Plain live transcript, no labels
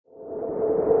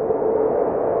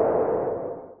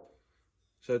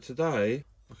So today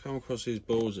I come across these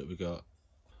balls that we got.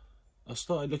 I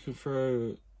started looking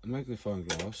through a magnifying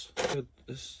glass.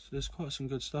 There's quite some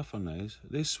good stuff on these.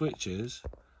 These switches,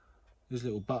 these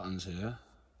little buttons here,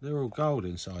 they're all gold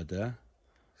inside there.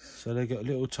 So they got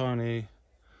little tiny,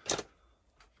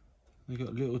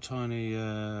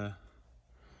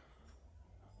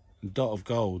 dot of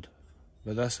gold,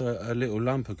 but that's a little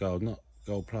lump of gold, not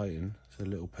gold plating. It's a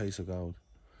little piece of gold,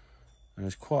 and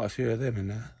there's quite a few of them in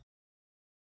there.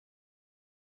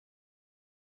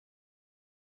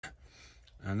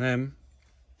 And then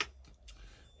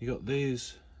you got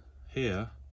these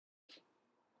here.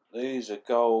 These are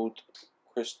gold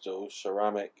crystal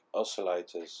ceramic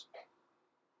oscillators,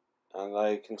 and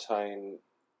they contain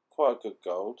quite good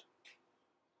gold.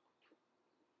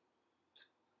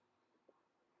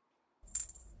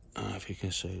 I don't know if you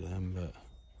can see them, but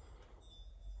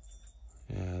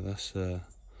yeah, that's I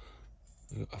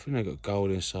think they've got gold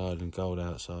inside and gold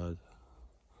outside,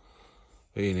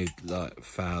 but you need like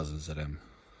thousands of them.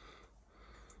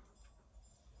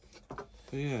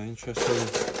 But yeah, interesting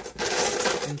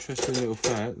little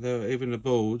fact. Even the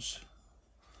boards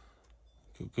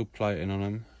got good plating on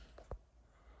them.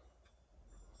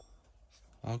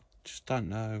 I just don't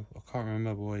know. I can't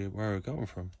remember where I got them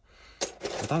from.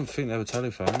 I don't think they were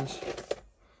telephones.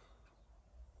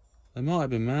 They might have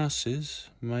been mouses,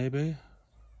 maybe.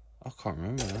 I can't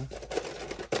remember now.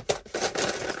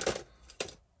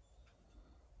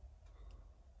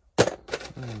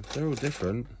 They're all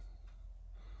different.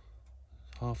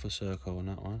 Half a circle on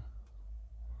that one.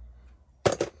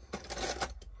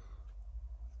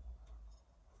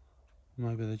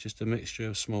 Maybe they're just a mixture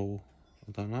of small,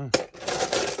 I don't know.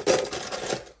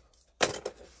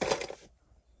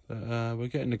 But we're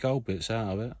getting the gold bits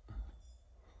out of it.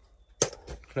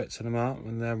 Collecting them up,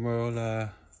 and then we'll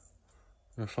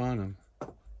refine them.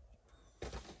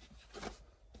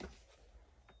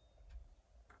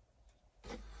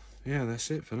 Yeah, that's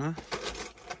it for now.